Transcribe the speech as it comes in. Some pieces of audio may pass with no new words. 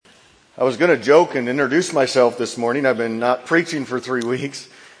I was going to joke and introduce myself this morning. I've been not preaching for 3 weeks.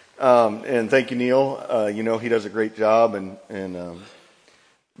 And thank you, Neil. He does a great job.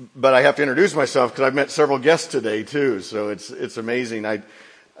 But I have to introduce myself because I've met several guests today too. So it's amazing.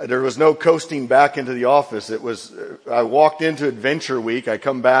 There was no coasting back into the office. I walked into Adventure Week. I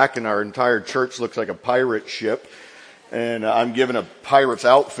come back and our entire church looks like a pirate ship. And I'm given a pirate's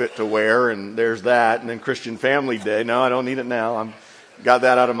outfit to wear, and there's that. And then Christian Family Day. No, I don't need it now. Got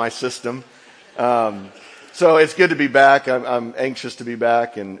that out of my system. So it's good to be back. I'm anxious to be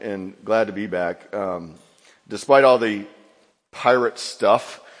back and glad to be back. Despite all the pirate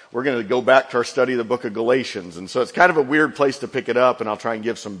stuff, we're going to go back to our study of the book of Galatians. And so it's kind of a weird place to pick it up, and I'll try and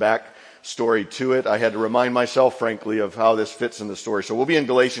give some backstory to it. I had to remind myself, frankly, of how this fits in the story. So we'll be in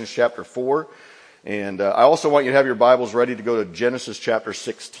Galatians chapter 4. And I also want you to have your Bibles ready to go to Genesis chapter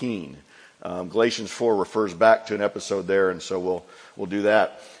 16. Galatians 4 refers back to an episode there, and so we'll do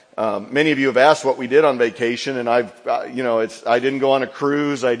that. Many of you have asked what we did on vacation, and I didn't go on a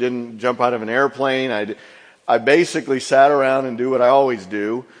cruise, I didn't jump out of an airplane, I basically sat around and do what I always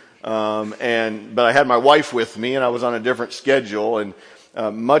do, but I had my wife with me, and I was on a different schedule, and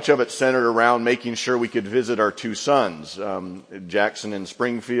much of it centered around making sure we could visit our 2 sons. Jackson in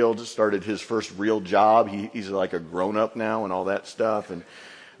Springfield started his first real job. He's like a grown-up now and all that stuff, and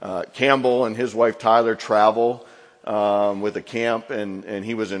Campbell and his wife Tyler travel with a camp, and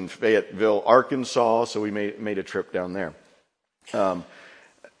he was in Fayetteville, Arkansas, so we made a trip down there.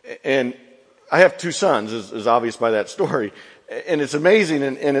 And I have 2 sons, is obvious by that story, and it's amazing,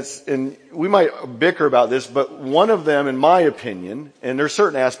 and we might bicker about this, but one of them, in my opinion, and there's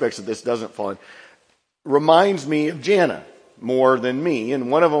certain aspects that this doesn't fall in, reminds me of Jana more than me,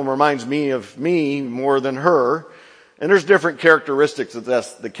 and one of them reminds me of me more than her. And there's different characteristics that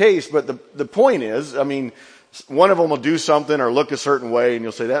that's the case, but the point is, one of them will do something or look a certain way, and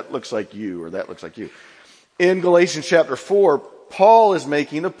you'll say, that looks like you, or that looks like you. In Galatians chapter 4, Paul is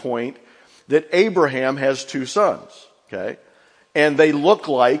making the point that Abraham has 2 sons, okay? And they look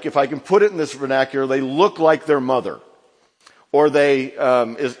like, if I can put it in this vernacular, they look like their mother. Or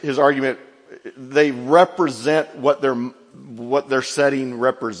his argument, they represent what their setting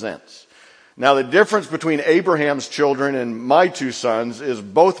represents. Now, the difference between Abraham's children and my 2 sons is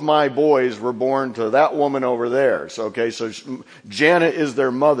both my boys were born to that woman over there. So Jana is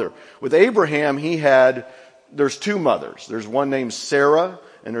their mother. With Abraham, there's 2 mothers. There's one named Sarah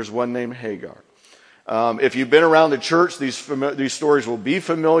and there's one named Hagar. If you've been around the church, these stories will be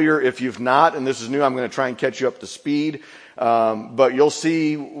familiar. If you've not, and this is new, I'm going to try and catch you up to speed. But you'll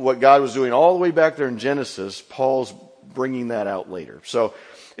see what God was doing all the way back there in Genesis. Paul's bringing that out later. So,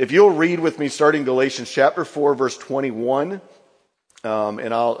 if you'll read with me starting Galatians chapter 4 verse 21,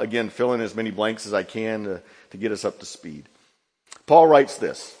 and I'll again fill in as many blanks as I can to get us up to speed. Paul writes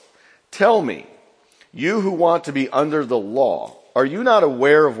this: "Tell me, you who want to be under the law, are you not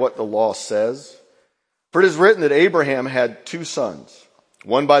aware of what the law says? For it is written that Abraham had 2 sons,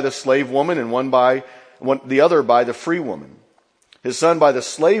 one by the slave woman and the other by the free woman. His son by the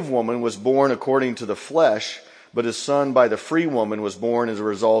slave woman was born according to the flesh, but his son by the free woman was born as a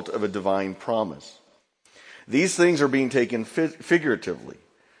result of a divine promise. These things are being taken figuratively.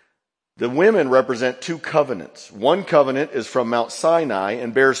 The women represent 2 covenants. One covenant is from Mount Sinai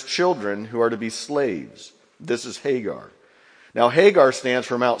and bears children who are to be slaves. This is Hagar. Now Hagar stands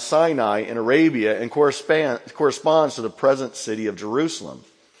for Mount Sinai in Arabia and corresponds to the present city of Jerusalem,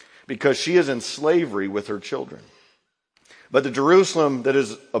 because she is in slavery with her children. But the Jerusalem that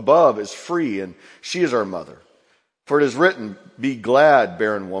is above is free, and she is our mother. For it is written, 'Be glad,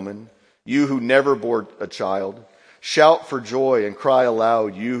 barren woman, you who never bore a child. Shout for joy and cry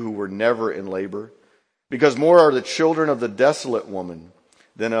aloud, you who were never in labor. Because more are the children of the desolate woman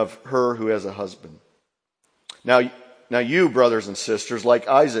than of her who has a husband.' Now you, brothers and sisters, like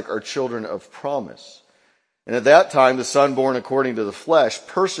Isaac, are children of promise. And at that time, the son born according to the flesh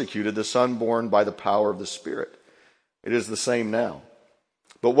persecuted the son born by the power of the Spirit. It is the same now.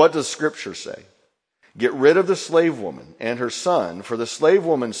 But what does Scripture say? Get rid of the slave woman and her son, for the slave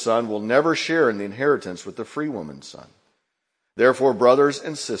woman's son will never share in the inheritance with the free woman's son. Therefore, brothers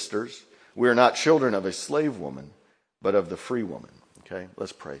and sisters, we are not children of a slave woman, but of the free woman." Okay,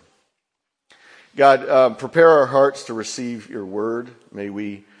 let's pray. God, prepare our hearts to receive your word. May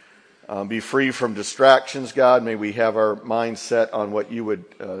we be free from distractions, God. May we have our minds set on what you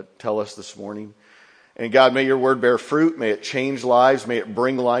would tell us this morning. And God, may your word bear fruit. May it change lives. May it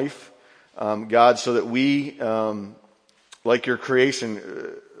bring life. God, so that we, like your creation,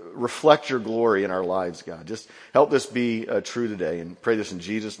 reflect your glory in our lives, God. Just help this be true today, and pray this in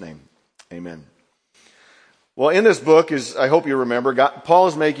Jesus' name. Amen. Well, in this book, I hope you remember, Paul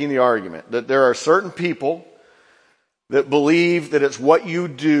is making the argument that there are certain people that believe that it's what you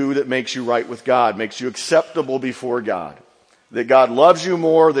do that makes you right with God, makes you acceptable before God. That God loves you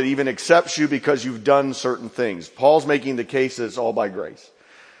more, that even accepts you because you've done certain things. Paul's making the case that it's all by grace.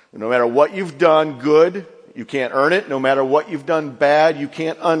 No matter what you've done good, you can't earn it. No matter what you've done bad, you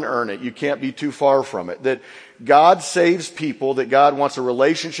can't unearn it. You can't be too far from it. That God saves people, that God wants a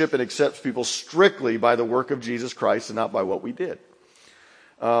relationship and accepts people strictly by the work of Jesus Christ and not by what we did.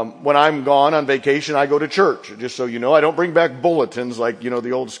 When I'm gone on vacation, I go to church. Just so you know, I don't bring back bulletins like,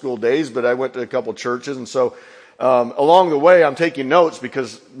 the old school days, but I went to a couple churches. And so along the way, I'm taking notes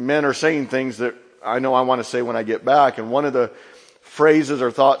because men are saying things that I know I want to say when I get back. And one of the phrases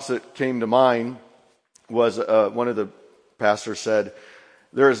or thoughts that came to mind was one of the pastors said,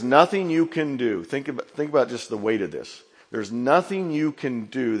 there is nothing you can do. Think about just the weight of this. There's nothing you can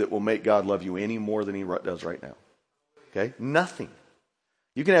do that will make God love you any more than he does right now. Okay? Nothing.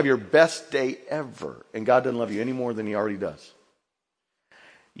 You can have your best day ever, and God doesn't love you any more than he already does.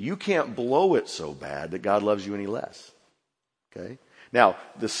 You can't blow it so bad that God loves you any less. Okay? Now,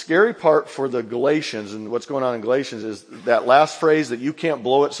 the scary part for the Galatians and what's going on in Galatians is that last phrase that you can't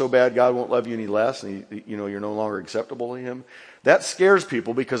blow it so bad God won't love you any less, and you're no longer acceptable to him. That scares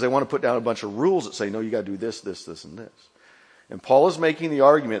people because they want to put down a bunch of rules that say, no, you got to do this, this, this, and this. And Paul is making the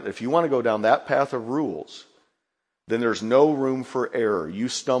argument that if you want to go down that path of rules, then there's no room for error. You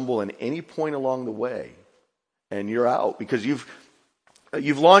stumble in any point along the way, and you're out because you've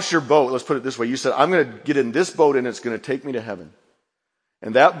launched your boat. Let's put it this way. You said, I'm going to get in this boat, and it's going to take me to heaven.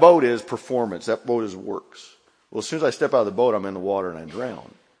 And that boat is performance. That boat is works. Well, as soon as I step out of the boat, I'm in the water and I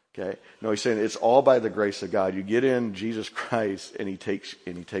drown. Okay? No, he's saying it's all by the grace of God. You get in Jesus Christ and he takes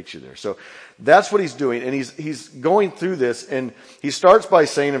you there. So that's what he's doing. And he's going through this, and he starts by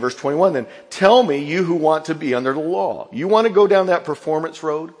saying in verse 21, then, tell me, you who want to be under the law. You want to go down that performance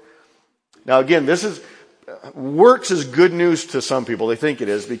road? Now again, works is good news to some people. They think it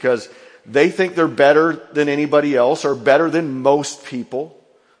is because they think they're better than anybody else or better than most people.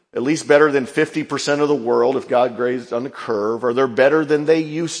 At least better than 50% of the world if God grades on the curve, or they're better than they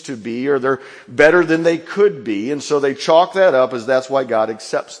used to be, or they're better than they could be. And so they chalk that up as that's why God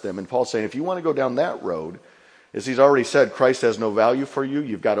accepts them. And Paul's saying, if you want to go down that road, as he's already said, Christ has no value for you.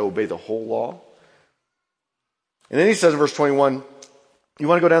 You've got to obey the whole law. And then he says in verse 21, you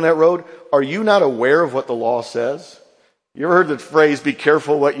want to go down that road? Are you not aware of what the law says? You ever heard the phrase, be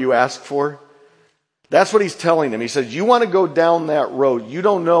careful what you ask for? That's what he's telling them. He says, you want to go down that road. You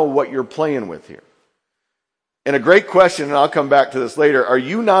don't know what you're playing with here. And a great question, and I'll come back to this later, are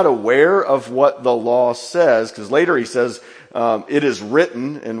you not aware of what the law says? Because later he says, it is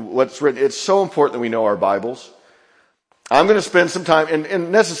written, and what's written, it's so important that we know our Bibles. I'm going to spend some time,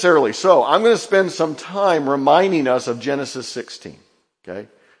 and necessarily so, I'm going to spend some time reminding us of Genesis 16. Okay?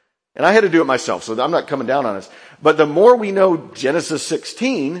 And I had to do it myself, so I'm not coming down on us. But the more we know Genesis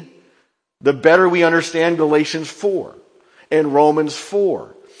 16, the better we understand Galatians 4 and Romans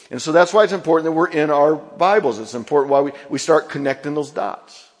 4. And so that's why it's important that we're in our Bibles. It's important why we start connecting those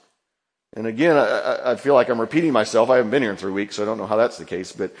dots. And again, I feel like I'm repeating myself. I haven't been here in 3 weeks, so I don't know how that's the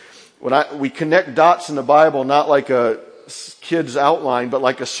case. But we connect dots in the Bible not like a kid's outline, but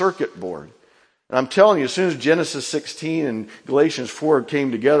like a circuit board. And I'm telling you, as soon as Genesis 16 and Galatians 4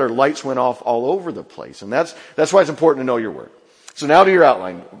 came together, lights went off all over the place. And that's why it's important to know your word. So now to your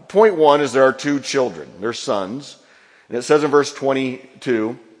outline. Point 1 is there are 2 children. They're sons. And it says in verse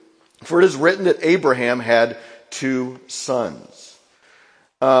 22, for it is written that Abraham had 2 sons.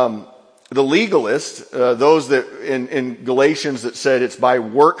 The legalists, those that in Galatians that said it's by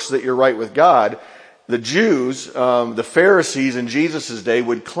works that you're right with God, the Jews, the Pharisees in Jesus' day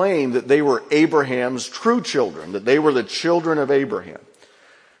would claim that they were Abraham's true children, that they were the children of Abraham.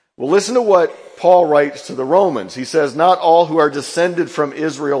 Well, listen to what Paul writes to the Romans. He says, not all who are descended from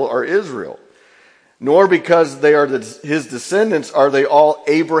Israel are Israel, nor because they are his descendants are they all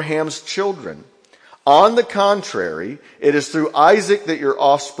Abraham's children. On the contrary, it is through Isaac that your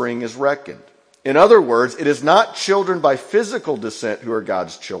offspring is reckoned. In other words, it is not children by physical descent who are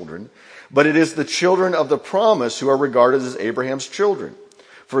God's children, but it is the children of the promise who are regarded as Abraham's children.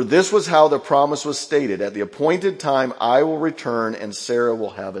 For this was how the promise was stated. At the appointed time, I will return and Sarah will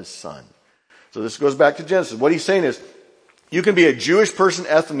have a son. So this goes back to Genesis. What he's saying is, you can be a Jewish person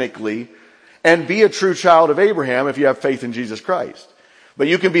ethnically and be a true child of Abraham if you have faith in Jesus Christ. But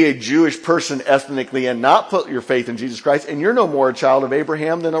you can be a Jewish person ethnically and not put your faith in Jesus Christ, and you're no more a child of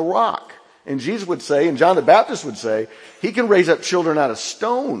Abraham than a rock. And Jesus would say, and John the Baptist would say, he can raise up children out of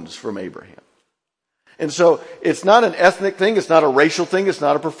stones from Abraham. And so it's not an ethnic thing, it's not a racial thing, it's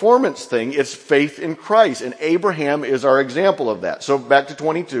not a performance thing, it's faith in Christ. And Abraham is our example of that. So back to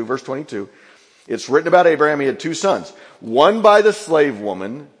 22, verse 22. It's written about Abraham, he had two sons. One by the slave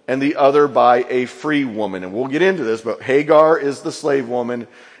woman and the other by a free woman. And we'll get into this, but Hagar is the slave woman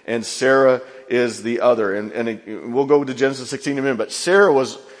and Sarah is the other. And we'll go to Genesis 16 in a minute. But Sarah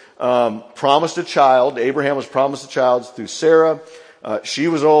was promised a child. Abraham was promised a child through Sarah. She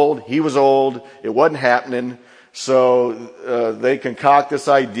was old. He was old. It wasn't happening. So they concoct this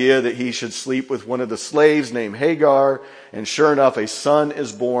idea that he should sleep with one of the slaves named Hagar. And sure enough, a son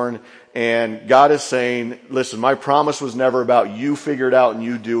is born. And God is saying, listen, my promise was never about you figure it out and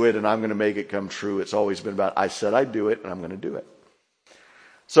you do it and I'm going to make it come true. It's always been about I said I'd do it and I'm going to do it.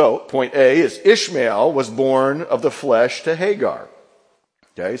 So point A is Ishmael was born of the flesh to Hagar.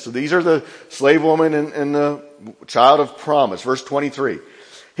 Okay, so these are the slave woman and the child of promise. Verse 23.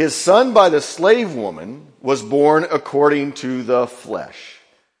 His son by the slave woman was born according to the flesh.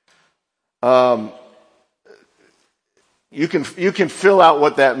 You can fill out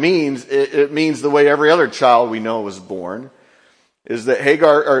what that means. It means the way every other child we know was born is that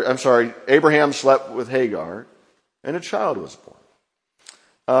Abraham slept with Hagar and a child was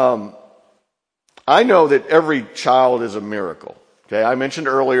born. I know that every child is a miracle. Okay, I mentioned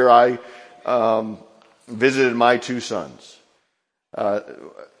earlier I visited my two sons.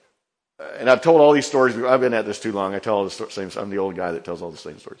 And I've told all these stories. I've been at this too long. I tell all the same. I'm the old guy that tells all the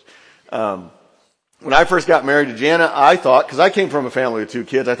same stories. When I first got married to Jana, I thought, because I came from a family with two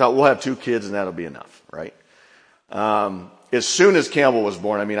kids, I thought we'll have two kids and that'll be enough, right? As soon as Campbell was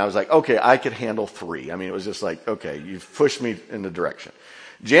born, I was like, okay, I could handle three. It was just like, okay, you've pushed me in the direction.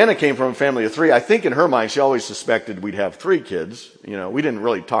 Jana came from a family of three. I think in her mind, she always suspected we'd have three kids. We didn't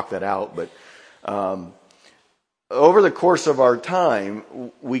really talk that out, but over the course of our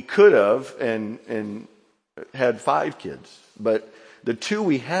time, we could have and had 5 kids, but the 2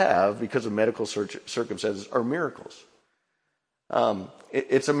 we have, because of medical circumstances, are miracles.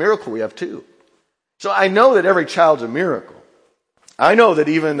 It's a miracle we have 2. So I know that every child's a miracle. I know that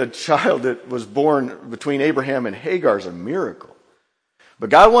even the child that was born between Abraham and Hagar is a miracle. But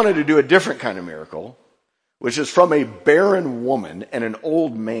God wanted to do a different kind of miracle, which is from a barren woman and an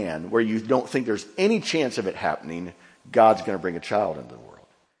old man where you don't think there's any chance of it happening, God's going to bring a child into the world.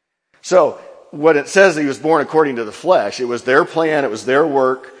 So when it says that he was born according to the flesh, it was their plan, it was their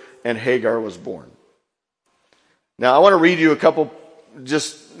work, and Hagar was born. Now I want to read you a couple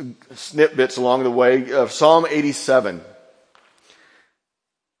just snippets along the way of Psalm 87.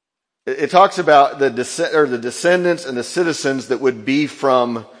 It talks about the descendants and the citizens that would be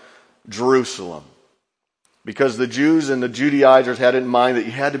from Jerusalem. Because the Jews and the Judaizers had in mind that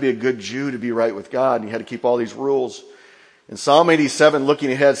you had to be a good Jew to be right with God, and you had to keep all these rules. And Psalm 87,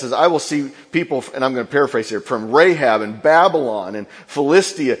 looking ahead, says, I will see people, and I'm going to paraphrase here, from Rahab and Babylon and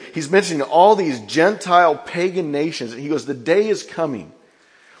Philistia. He's mentioning all these Gentile pagan nations. And he goes, the day is coming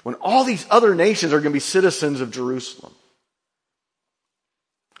when all these other nations are going to be citizens of Jerusalem.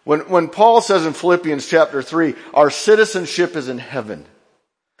 When Paul says in Philippians chapter 3, our citizenship is in heaven.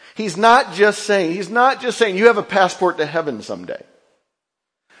 He's not just saying you have a passport to heaven someday.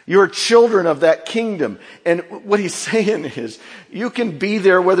 You're children of that kingdom. And what he's saying is, you can be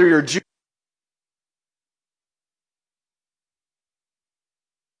there whether you're Jew.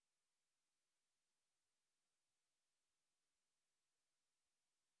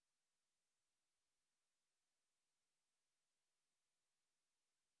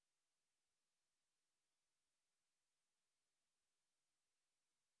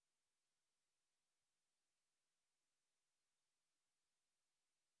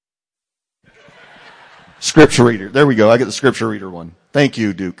 Scripture reader. There we go. I get the scripture reader one. Thank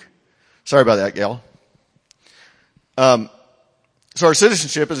you, Duke. Sorry about that, Gail. So our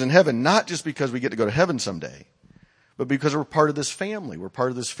citizenship is in heaven, not just because we get to go to heaven someday, but because we're part of this family. We're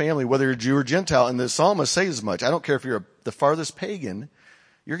part of this family, whether you're Jew or Gentile. And the psalmist says as much. I don't care if you're the farthest pagan,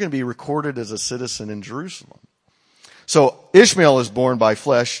 you're going to be recorded as a citizen in Jerusalem. So Ishmael is born by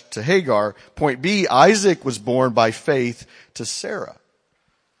flesh to Hagar. Point B, Isaac was born by faith to Sarah.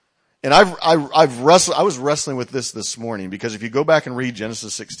 And I was wrestling with this morning, because if you go back and read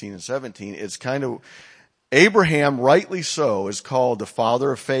Genesis 16 and 17, it's kind of, Abraham, rightly so, is called the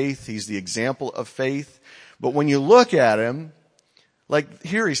father of faith. He's the example of faith. But when you look at him, like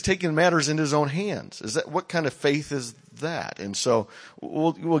here, he's taking matters into his own hands. What kind of faith is that? And so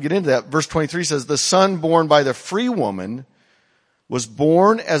we'll get into that. Verse 23 says, the son born by the free woman was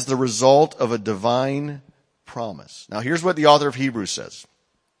born as the result of a divine promise. Now here's what the author of Hebrews says.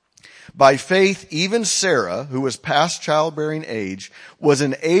 By faith, even Sarah, who was past childbearing age, was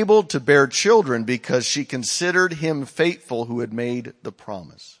enabled to bear children because she considered him faithful who had made the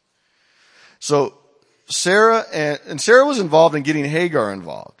promise. So Sarah was involved in getting Hagar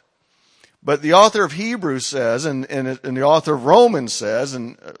involved. But the author of Hebrews says, and the author of Romans says,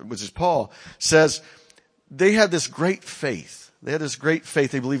 which is Paul, says they had this great faith. They had this great faith.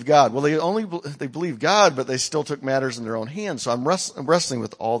 They believed God. Well, they believed God, but they still took matters in their own hands. So I'm wrestling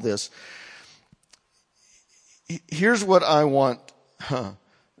with all this. Here's what I want.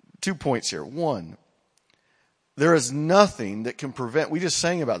 2 points here. One, there is nothing that can prevent, we just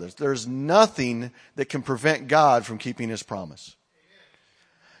sang about this, there's nothing that can prevent God from keeping his promise.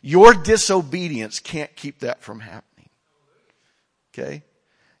 Your disobedience can't keep that from happening. Okay?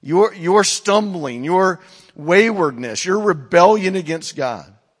 Your stumbling, your waywardness, your rebellion against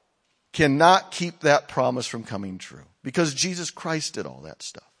God cannot keep that promise from coming true. Because Jesus Christ did all that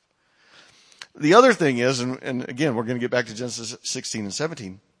stuff. The other thing is, and again, we're going to get back to Genesis 16 and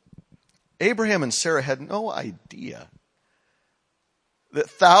 17. Abraham and Sarah had no idea that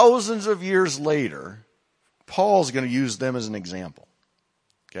thousands of years later, Paul's going to use them as an example.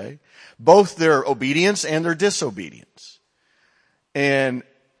 Okay? Both their obedience and their disobedience. And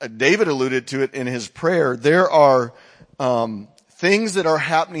David alluded to it in his prayer. There are things that are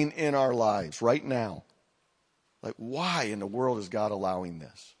happening in our lives right now. Like, why in the world is God allowing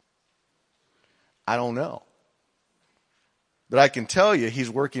this? I don't know. But I can tell you, he's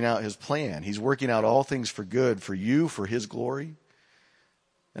working out his plan. He's working out all things for good, for you, for his glory.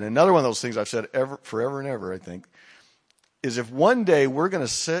 And another one of those things I've said forever and ever, I think, is if one day we're going to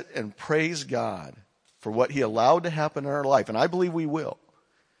sit and praise God for what he allowed to happen in our life, and I believe we will,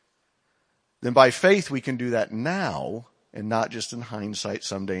 then by faith we can do that now and not just in hindsight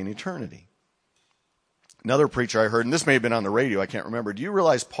someday in eternity. Another preacher I heard, and this may have been on the radio, I can't remember. Do you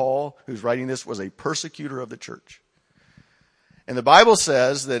realize Paul, who's writing this, was a persecutor of the church? And the Bible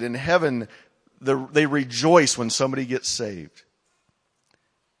says that in heaven, they rejoice when somebody gets saved.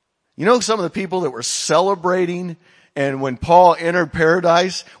 You know, some of the people that were celebrating and when Paul entered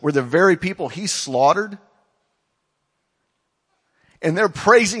paradise were the very people he slaughtered. And they're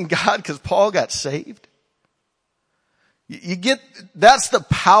praising God because Paul got saved. You get, that's the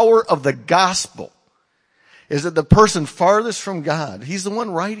power of the gospel. Is that the person farthest from God, he's the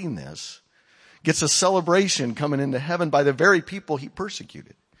one writing this, gets a celebration coming into heaven by the very people he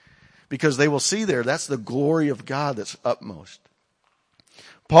persecuted. Because they will see there, that's the glory of God that's upmost.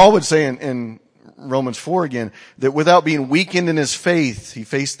 Paul would say in Romans 4 again, that without being weakened in his faith, he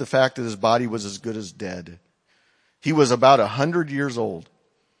faced the fact that his body was as good as dead. He was about 100 years old.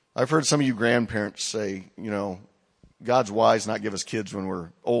 I've heard some of you grandparents say, you know, God's wise not give us kids when we're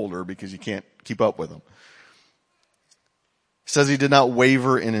older because you can't keep up with them. He says he did not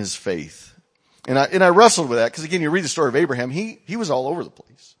waver in his faith. And I wrestled with that because again, you read the story of Abraham, he was all over the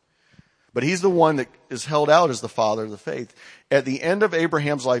place. But he's the one that is held out as the father of the faith. At the end of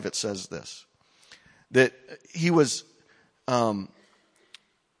Abraham's life, it says this, that he was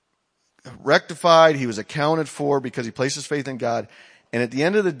rectified, he was accounted for because he placed his faith in God. And at the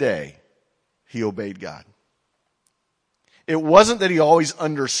end of the day, he obeyed God. It wasn't that he always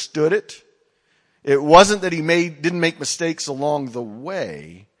understood it. It wasn't that he didn't make mistakes along the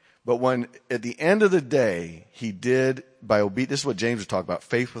way. But when at the end of the day, he did by obedience, this is what James was talking about,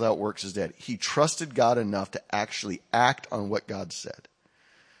 faith without works is dead. He trusted God enough to actually act on what God said.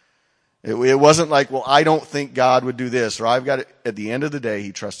 It wasn't like, well, I don't think God would do this, or I've got it. At the end of the day,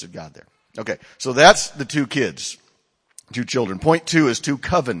 he trusted God there. Okay, so that's the two children. Point 2 is 2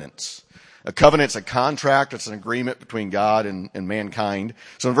 covenants. A covenant's a contract, it's an agreement between God and mankind.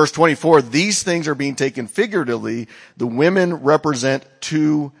 So in verse 24, these things are being taken figuratively. The women represent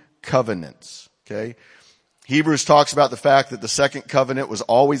 2 covenants. Okay? Hebrews talks about the fact that the second covenant was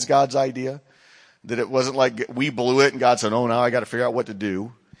always God's idea. That it wasn't like we blew it and God said, oh, now I got to figure out what to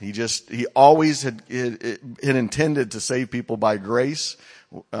do. He always had intended to save people by grace.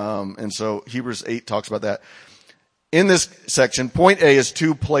 And so Hebrews 8 talks about that. In this section, point A is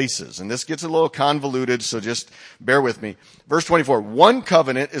 2 places, and this gets a little convoluted, so just bear with me. Verse 24, 1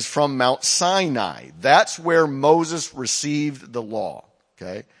 covenant is from Mount Sinai. That's where Moses received the law,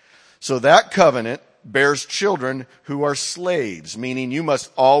 okay? So that covenant bears children who are slaves, meaning you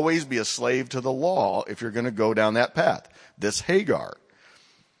must always be a slave to the law if you're going to go down that path. This Hagar.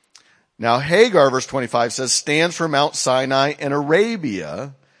 Now Hagar, verse 25 says, stands for Mount Sinai in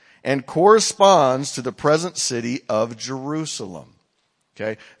Arabia, and corresponds to the present city of Jerusalem.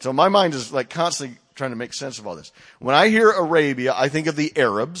 Okay? So my mind is like constantly trying to make sense of all this. When I hear Arabia, I think of the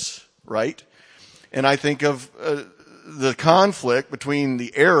Arabs, right? And I think of the conflict between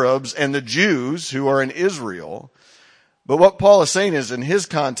the Arabs and the Jews who are in Israel. But what Paul is saying is, in his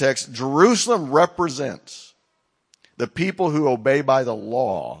context, Jerusalem represents the people who obey by the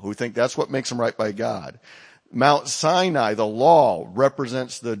law, who think that's what makes them right by God. Mount Sinai, the law,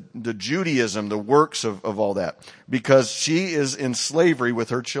 represents the Judaism, the works of all that, because she is in slavery with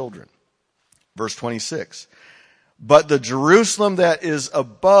her children. Verse 26. But the Jerusalem that is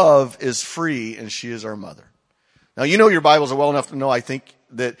above is free, and she is our mother. Now, you know your Bibles are well enough to know, I think,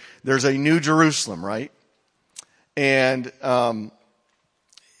 that there's a new Jerusalem, right? And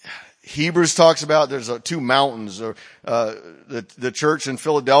Hebrews talks about there's two mountains. The church in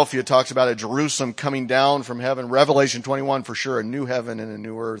Philadelphia talks about a Jerusalem coming down from heaven. Revelation 21 for sure, a new heaven and a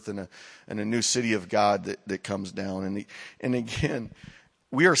new earth and a new city of God that comes down. And again,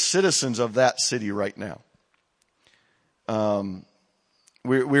 we are citizens of that city right now.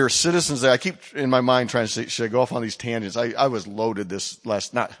 We are citizens that I keep in my mind trying to say, should I go off on these tangents? I was loaded this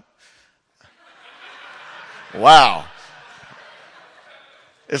last night. Wow.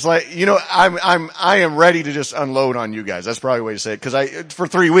 It's like, I am ready to just unload on you guys. That's probably the way to say it. Cause for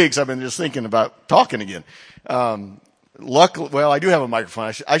 3 weeks I've been just thinking about talking again. Luckily, well, I do have a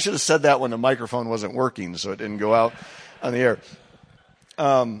microphone. I should have said that when the microphone wasn't working so it didn't go out on the air.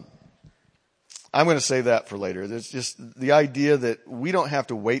 I'm going to save that for later. There's just the idea that we don't have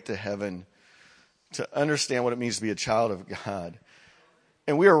to wait to heaven to understand what it means to be a child of God.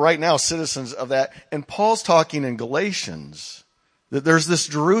 And we are right now citizens of that. And Paul's talking in Galatians that there's this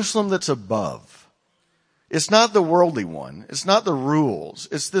Jerusalem that's above. It's not the worldly one. It's not the rules.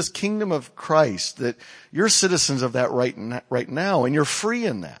 It's this kingdom of Christ that you're citizens of that right now, and you're free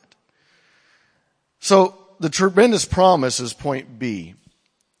in that. So the tremendous promise is point B.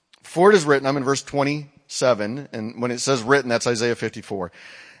 For it is written, I'm in verse 27, and when it says written, that's Isaiah 54.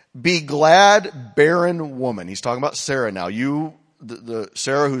 Be glad, barren woman. He's talking about Sarah now. You, the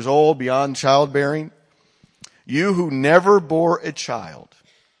Sarah who's old, beyond childbearing. You who never bore a child.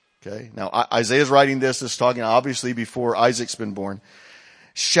 Okay. Now Isaiah's writing this is talking obviously before Isaac's been born.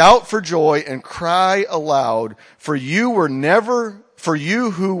 Shout for joy and cry aloud, for you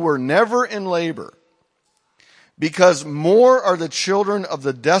who were never in labor. Because more are the children of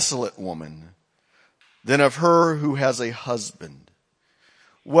the desolate woman than of her who has a husband.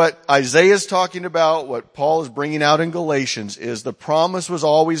 What Isaiah is talking about, what Paul is bringing out in Galatians, is the promise was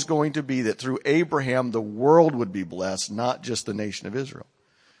always going to be that through Abraham the world would be blessed, not just the nation of Israel.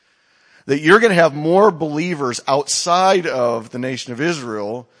 That you're going to have more believers outside of the nation of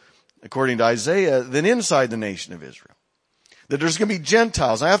Israel, according to Isaiah, than inside the nation of Israel. That there's going to be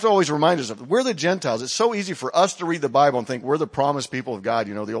Gentiles. I have to always remind us of, we're the Gentiles. It's so easy for us to read the Bible and think we're the promised people of God,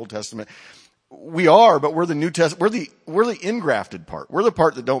 the Old Testament. We are, but we're the New Testament. We're the ingrafted part. We're the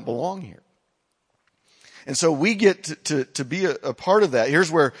part that don't belong here. And so we get to be a part of that.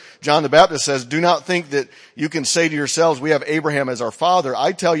 Here's where John the Baptist says, do not think that you can say to yourselves, we have Abraham as our father.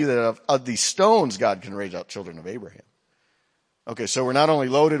 I tell you that of these stones, God can raise up children of Abraham. Okay, so we're not only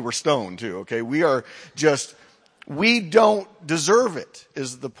loaded, we're stoned too. Okay, we don't deserve it,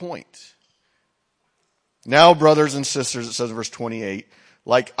 is the point. Now, brothers and sisters, it says in verse 28,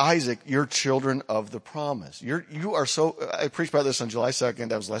 like Isaac, you're children of the promise. You are so, I preached about this on July 2nd.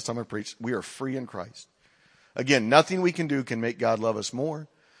 That was the last time I preached. We are free in Christ. Again, nothing we can do can make God love us more.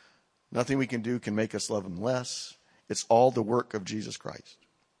 Nothing we can do can make us love him less. It's all the work of Jesus Christ.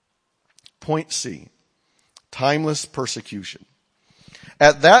 Point C, timeless persecution.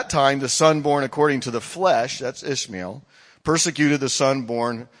 At that time, the son born according to the flesh, that's Ishmael, persecuted the son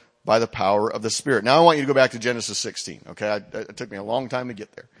born by the power of the Spirit. Now I want you to go back to Genesis 16, okay? It took me a long time to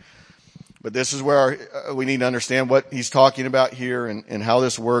get there. But this is where we need to understand what he's talking about here and how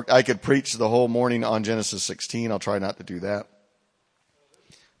this worked. I could preach the whole morning on Genesis 16. I'll try not to do that.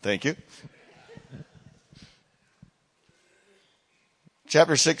 Thank you.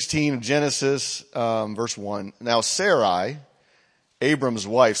 Chapter 16 of Genesis, verse 1. Now Sarai, Abram's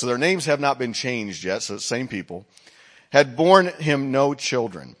wife, so their names have not been changed yet, so it's the same people, had borne him no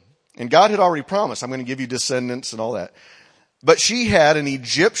children. And God had already promised, I'm going to give you descendants and all that. But she had an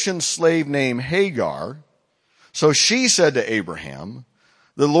Egyptian slave named Hagar. So she said to Abraham,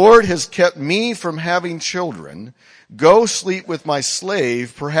 the Lord has kept me from having children. Go sleep with my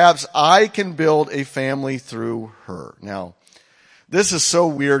slave. Perhaps I can build a family through her. Now, this is so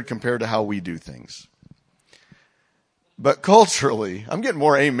weird compared to how we do things. But culturally, I'm getting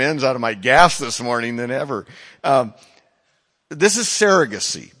more amens out of my gas this morning than ever. This is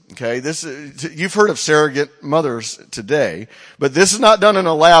surrogacy. Okay, you've heard of surrogate mothers today, but this is not done in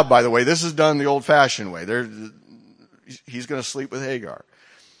a lab, by the way. This is done the old-fashioned way. He's going to sleep with Hagar.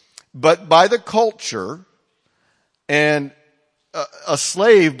 But by the culture, And a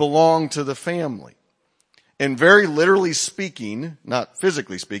slave belonged to the family. And very literally speaking, not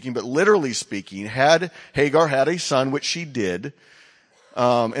physically speaking, but literally speaking, Hagar had a son, which she did.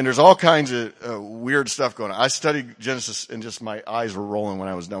 And there's all kinds of weird stuff going on. I studied Genesis and just my eyes were rolling when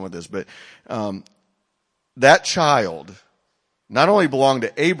I was done with this. But that child not only belonged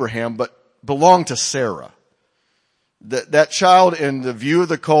to Abraham, but belonged to Sarah. That child, in the view of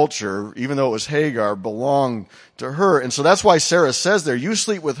the culture, even though it was Hagar, belonged to her. And so that's why Sarah says there, you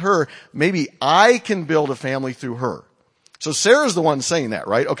sleep with her, maybe I can build a family through her. So Sarah's the one saying that,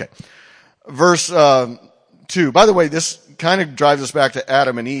 right? Okay. Verse 2. By the way, this kind of drives us back to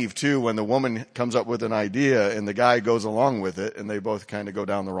Adam and Eve too, when the woman comes up with an idea and the guy goes along with it and they both kind of go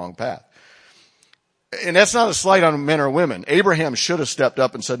down the wrong path. And that's not a slight on men or women. Abraham should have stepped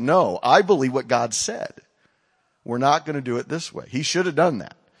up and said, no, I believe what God said. We're not going to do it this way. He should have done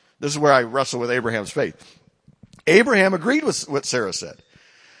that. This is where I wrestle with Abraham's faith. Abraham agreed with what Sarah said.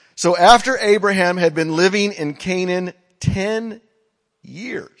 So after Abraham had been living in Canaan 10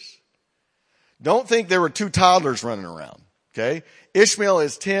 years, don't think there were two toddlers running around, okay? Ishmael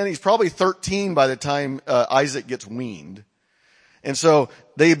is 10. He's probably 13 by the time Isaac gets weaned. And so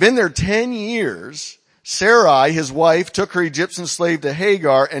they've been there 10 years. Sarai, his wife, took her Egyptian slave to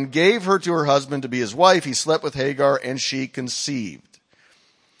Hagar and gave her to her husband to be his wife. He slept with Hagar and she conceived.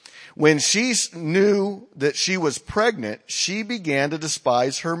 When she knew that she was pregnant, she began to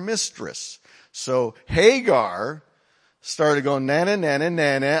despise her mistress. So Hagar started going, nana, nana,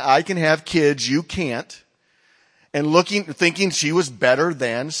 nana, I can have kids, you can't. And thinking she was better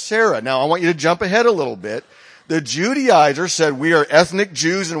than Sarah. Now I want you to jump ahead a little bit. The Judaizers said, we are ethnic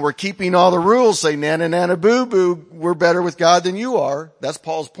Jews and we're keeping all the rules. Say, nana, nana, boo, boo. We're better with God than you are. That's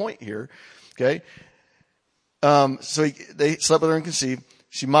Paul's point here. Okay. They slept with her and conceived.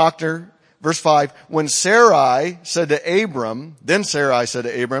 She mocked her. Verse 5, when Sarai said to Abram,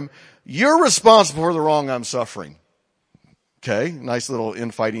 you're responsible for the wrong I'm suffering. Okay. Nice little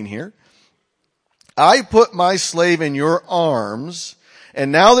infighting here. I put my slave in your arms.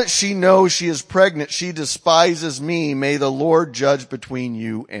 And now that she knows she is pregnant, she despises me. May the Lord judge between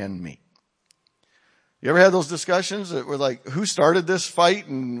you and me. You ever had those discussions that were like, who started this fight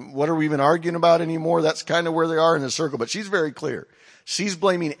and what are we even arguing about anymore? That's kind of where they are in the circle. But she's very clear. She's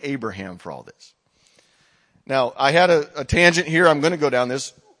blaming Abraham for all this. Now, I had a tangent here. I'm going to go down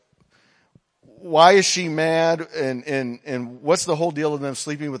this. Why is she mad? And what's the whole deal of them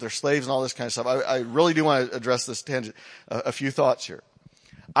sleeping with their slaves and all this kind of stuff? I really do want to address this tangent. A few thoughts here.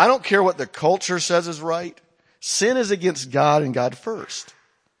 I don't care what the culture says is right. Sin is against God and God first.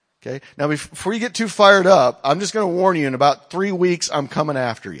 Okay. Now before you get too fired up, I'm just going to warn you, in about 3 weeks, I'm coming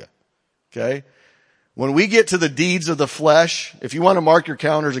after you. Okay. When we get to the deeds of the flesh, if you want to mark your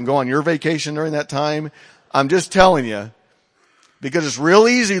calendars and go on your vacation during that time, I'm just telling you, because it's real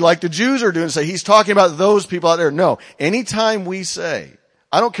easy, like the Jews are doing, to say he's talking about those people out there. No. Anytime we say,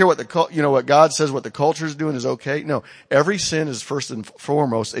 I don't care what what God says, what the culture is doing is okay. No, every sin is first and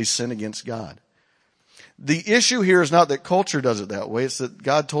foremost a sin against God. The issue here is not that culture does it that way. It's that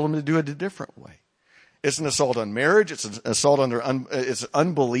God told him to do it a different way. It's an assault on marriage. It's an assault it's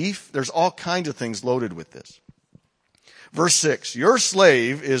unbelief. There's all kinds of things loaded with this. Verse 6, your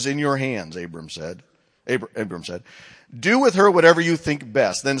slave is in your hands, Abram said. Do with her whatever you think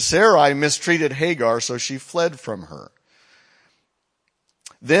best. Then Sarai mistreated Hagar, so she fled from her.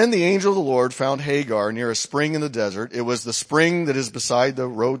 Then the angel of the Lord found Hagar near a spring in the desert. It was the spring that is beside the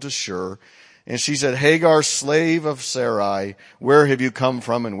road to Shur. And she said, Hagar, slave of Sarai, where have you come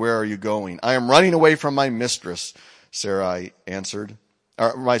from and where are you going? I am running away from my mistress, Sarai answered.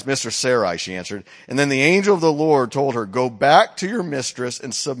 My mistress Sarai, she answered. And then the angel of the Lord told her, go back to your mistress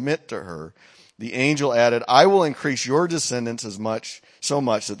and submit to her. The angel added, I will increase your descendants so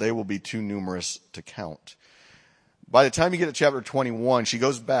much that they will be too numerous to count. By the time you get to chapter 21, she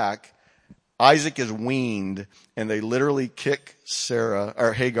goes back. Isaac is weaned, and they literally kick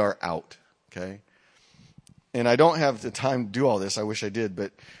Hagar out. Okay? And I don't have the time to do all this. I wish I did.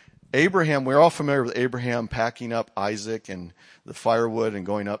 But Abraham, we're all familiar with Abraham packing up Isaac and the firewood and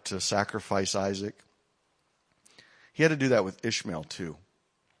going up to sacrifice Isaac. He had to do that with Ishmael too.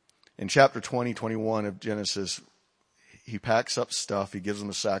 In chapter 20, 21 of Genesis, he packs up stuff, he gives them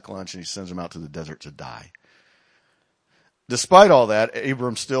a sack lunch, and he sends them out to the desert to die. Despite all that,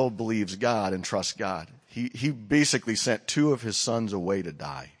 Abram still believes God and trusts God. He basically sent 2 of his sons away to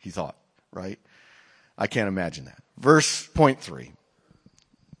die, he thought, right? I can't imagine that. Verse point 3,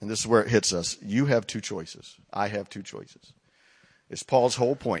 and this is where it hits us. You have 2 choices. I have 2 choices. It's Paul's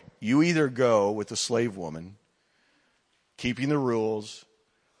whole point. You either go with the slave woman, keeping the rules,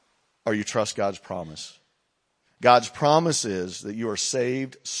 or you trust God's promise. God's promise is that you are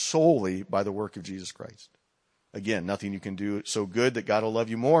saved solely by the work of Jesus Christ. Again, nothing you can do so good that God will love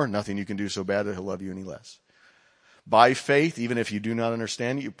you more, nothing you can do so bad that he'll love you any less. By faith, even if you do not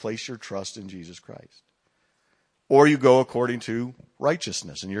understand it, you place your trust in Jesus Christ. Or you go according to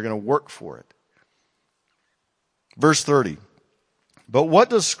righteousness, and you're going to work for it. Verse 30. But what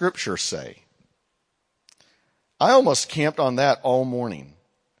does Scripture say? I almost camped on that all morning.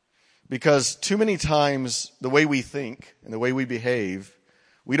 Because too many times, the way we think and the way we behave,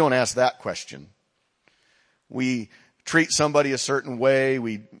 we don't ask that question. We treat somebody a certain way.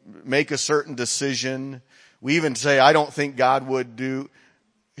 We make a certain decision. We even say, I don't think God would do.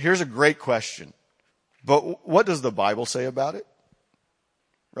 Here's a great question. But what does the Bible say about it?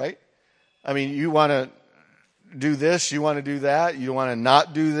 Right? I mean, you want to do this, you want to do that, you want to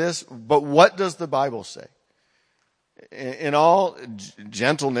not do this. But what does the Bible say? In all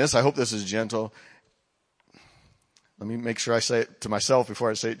gentleness, I hope this is gentle. Let me make sure I say it to myself before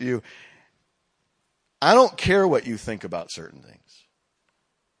I say it to you. I don't care what you think about certain things.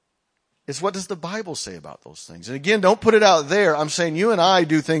 It's what does the Bible say about those things? And again, don't put it out there. I'm saying you and I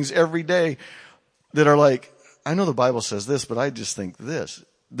do things every day that are like, I know the Bible says this, but I just think this.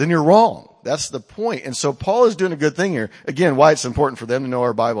 Then you're wrong. That's the point. And so Paul is doing a good thing here. Again, why it's important for them to know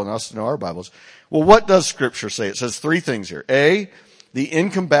our Bible and us to know our Bibles. Well, what does Scripture say? It says three things here. A, the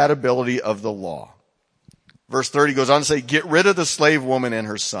incompatibility of the law. Verse 30 goes on to say, get rid of the slave woman and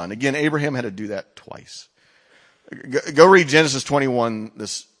her son. Again, Abraham had to do that twice. Go read Genesis 21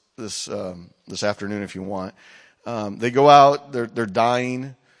 this afternoon if you want. They go out, they're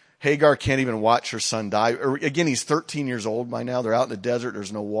dying. Hagar can't even watch her son die. Again, he's 13 years old by now. They're out in the desert.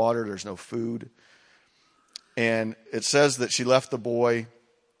 There's no water. There's no food. And it says that she left the boy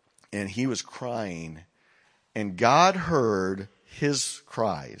and he was crying. And God heard his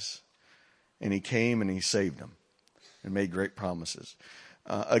cries. And he came and he saved him and made great promises.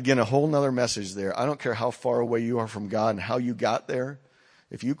 Again, a whole nother message there. I don't care how far away you are from God and how you got there.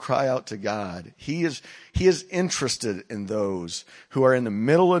 If you cry out to God, He is interested in those who are in the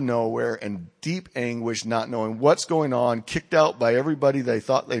middle of nowhere and deep anguish, not knowing what's going on, kicked out by everybody they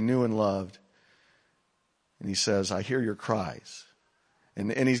thought they knew and loved. And He says, I hear your cries.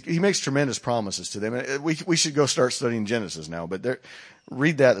 And He makes tremendous promises to them. And we should go start studying Genesis now, but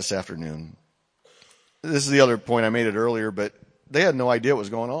read that this afternoon. This is the other point. I made it earlier, but they had no idea what was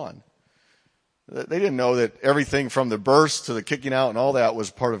going on. They didn't know that everything from the birth to the kicking out and all that was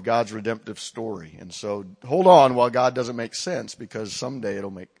part of God's redemptive story. And so hold on while God doesn't make sense, because someday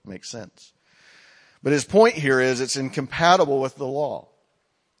it'll make sense. But his point here is it's incompatible with the law.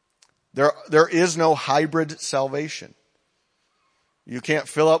 There is no hybrid salvation. You can't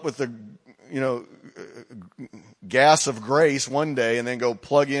fill up with the, gas of grace one day and then go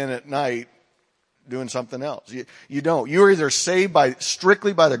plug in at night doing something else. You don't. You're either saved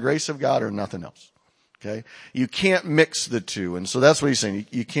strictly by the grace of God or nothing else. Okay? You can't mix the two. And so that's what he's saying.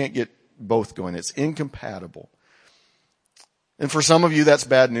 You can't get both going. It's incompatible. And for some of you, that's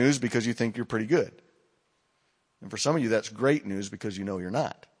bad news because you think you're pretty good. And for some of you, that's great news because you know you're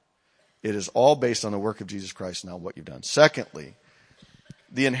not. It is all based on the work of Jesus Christ and not what you've done. Secondly,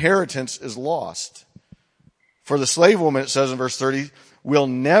 the inheritance is lost. For the slave woman, it says in verse 30, will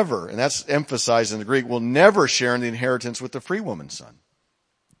never, and that's emphasized in the Greek, will never share in the inheritance with the free woman's son.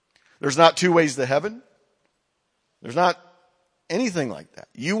 There's not two ways to heaven. There's not anything like that.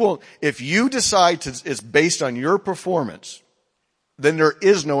 You will, if you decide it's based on your performance, then there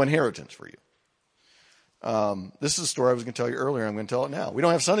is no inheritance for you. This is a story I was going to tell you earlier. I'm going to tell it now. We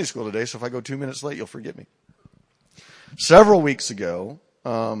don't have Sunday school today, so if I go 2 minutes late, you'll forgive me. Several weeks ago,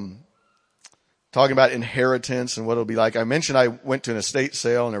 talking about inheritance and what it'll be like. I mentioned I went to an estate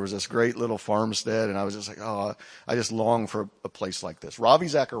sale and there was this great little farmstead and I was just like, oh, I just long for a place like this. Ravi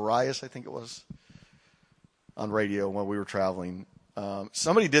Zacharias, I think it was, on radio when we were traveling.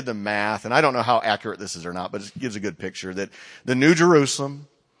 Somebody did the math, and I don't know how accurate this is or not, but it gives a good picture that the New Jerusalem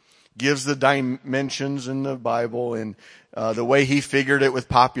gives the dimensions in the Bible and the way he figured it with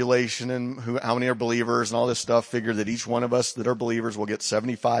population and how many are believers and all this stuff, figured that each one of us that are believers will get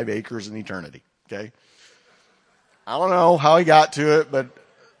 75 acres in eternity. Okay. I don't know how he got to it, but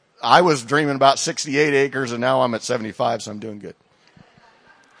I was dreaming about 68 acres and now I'm at 75, so I'm doing good.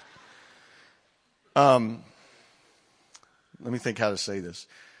 Let me think how to say this.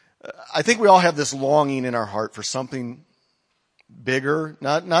 I think we all have this longing in our heart for something bigger,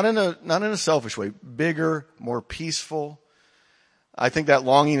 not in a selfish way, bigger, more peaceful. I think that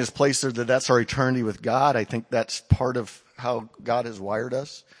longing is placed there that's our eternity with God. I think that's part of how God has wired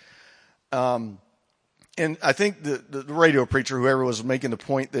us. And I think the radio preacher, whoever, was making the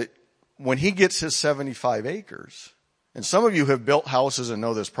point that when he gets his 75 acres, and some of you have built houses and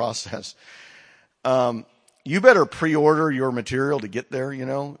know this process, you better pre-order your material to get there, you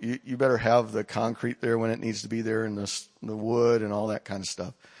know. You better have the concrete there when it needs to be there, and the wood and all that kind of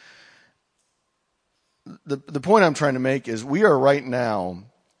stuff. The point I'm trying to make is we are right now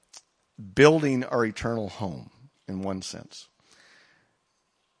building our eternal home in one sense.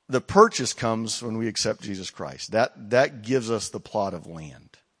 The purchase comes when we accept Jesus Christ. That gives us the plot of land.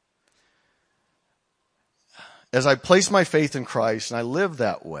 As I place my faith in Christ and I live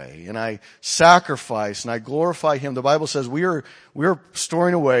that way and I sacrifice and I glorify Him, the Bible says we are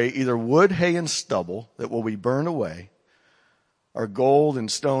storing away either wood, hay, and stubble that will be burned away, or gold and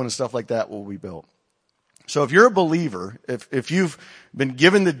stone and stuff like that will be built. So if you're a believer, if you've been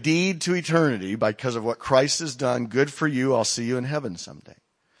given the deed to eternity because of what Christ has done, good for you. I'll see you in heaven someday.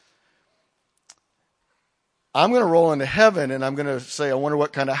 I'm going to roll into heaven and I'm going to say, I wonder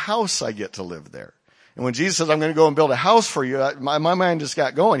what kind of house I get to live there. And when Jesus says, I'm going to go and build a house for you, my mind just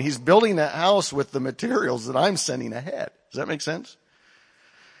got going. He's building that house with the materials that I'm sending ahead. Does that make sense?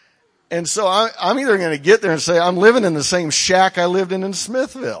 And so I'm either going to get there and say, I'm living in the same shack I lived in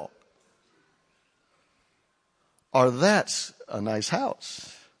Smithville. Or that's a nice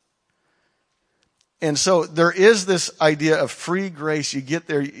house. And so there is this idea of free grace. You get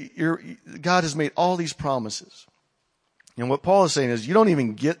there, God has made all these promises. And what Paul is saying is you don't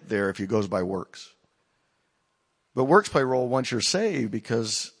even get there if he goes by works. But works play a role once you're saved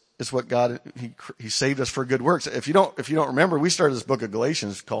because it's what God, He saved us for good works. If you don't remember, we started this book of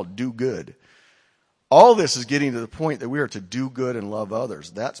Galatians called Do Good. All this is getting to the point that we are to do good and love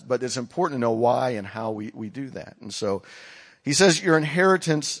others. But it's important to know why and how we do that. And so he says your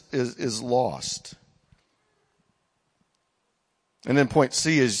inheritance is lost. And then point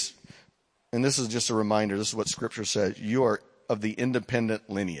C is, and this is just a reminder, this is what Scripture says, you are of the independent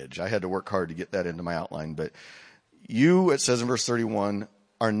lineage. I had to work hard to get that into my outline, but you, it says in verse 31,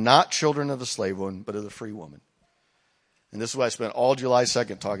 are not children of the slave one, but of the free woman. And this is what I spent all July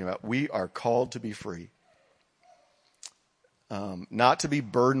 2nd talking about. We are called to be free. Not to be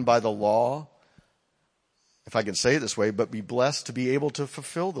burdened by the law, if I can say it this way, but be blessed to be able to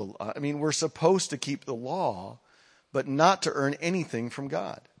fulfill the law. I mean, we're supposed to keep the law, but not to earn anything from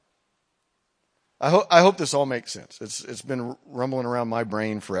God. I hope this all makes sense. It's been rumbling around my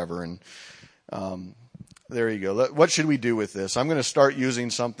brain forever, and there you go. What should we do with this? I'm going to start using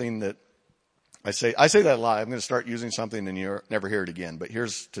something that I say that a lot. I'm going to start using something and you'll never hear it again. But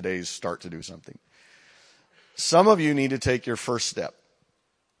here's today's start to do something. Some of you need to take your first step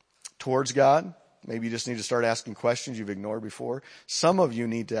towards God. Maybe you just need to start asking questions you've ignored before. Some of you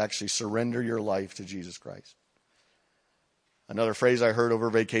need to actually surrender your life to Jesus Christ. Another phrase I heard over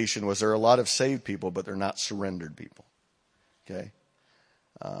vacation was there are a lot of saved people, but they're not surrendered people. Okay?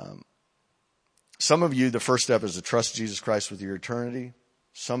 Some of you, the first step is to trust Jesus Christ with your eternity.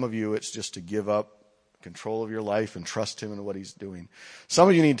 Some of you, it's just to give up control of your life and trust Him in what He's doing. Some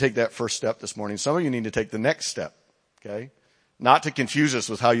of you need to take that first step this morning. Some of you need to take the next step. Okay? Not to confuse us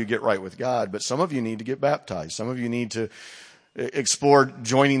with how you get right with God, but some of you need to get baptized. Some of you need to explore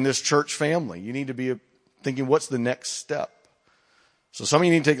joining this church family. You need to be thinking, what's the next step? So some of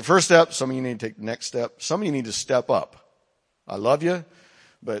you need to take the first step. Some of you need to take the next step. Some of you need to step up. I love you,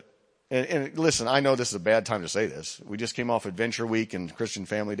 but And listen, I know this is a bad time to say this. We just came off Adventure Week and Christian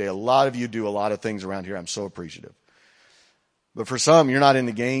Family Day. A lot of you do a lot of things around here. I'm so appreciative. But for some, you're not in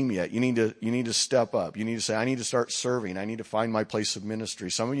the game yet. You need to step up. You need to say, I need to start serving. I need to find my place of ministry.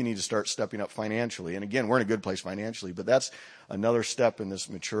 Some of you need to start stepping up financially. And again, we're in a good place financially, but that's another step in this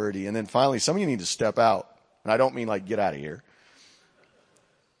maturity. And then finally, some of you need to step out. And I don't mean like get out of here.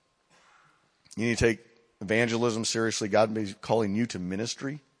 You need to take evangelism seriously. God may be calling you to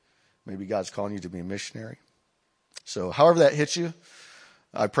ministry. Maybe God's calling you to be a missionary. So however that hits you,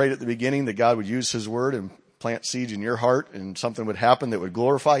 I prayed at the beginning that God would use His word and plant seeds in your heart and something would happen that would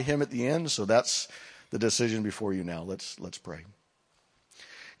glorify Him at the end. So that's the decision before you now. Let's pray.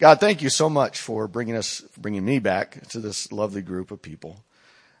 God, thank you so much for bringing me back to this lovely group of people.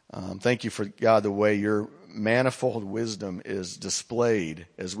 Thank you for, God, the way your manifold wisdom is displayed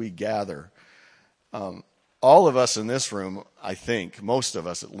as we gather. All of us in this room, I think, most of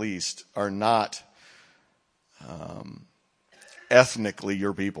us at least, are not ethnically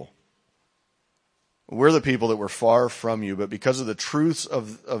your people. We're the people that were far from you, but because of the truths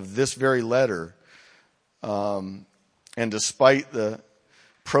of this very letter, and despite the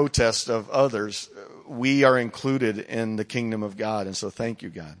protest of others, we are included in the kingdom of God. And so thank you,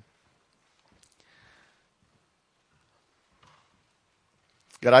 God.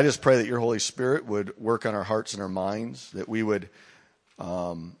 God, I just pray that your Holy Spirit would work on our hearts and our minds, that we would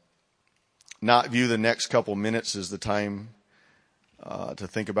not view the next couple minutes as the time to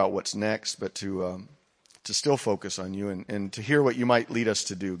think about what's next, but to still focus on you and to hear what you might lead us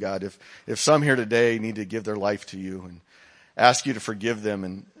to do, God. If some here today need to give their life to you and ask you to forgive them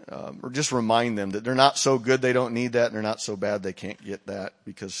and or just remind them that they're not so good they don't need that, and they're not so bad they can't get that,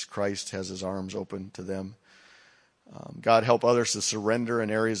 because Christ has his arms open to them. God, help others to surrender in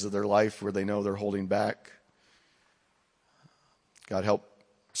areas of their life where they know they're holding back. God, help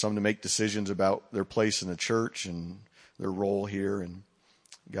some to make decisions about their place in the church and their role here, and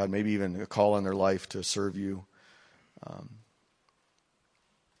God, maybe even a call on their life to serve you.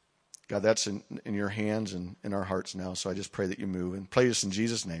 God, that's in your hands and in our hearts now. So I just pray that you move, and pray this in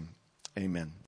Jesus' name. Amen.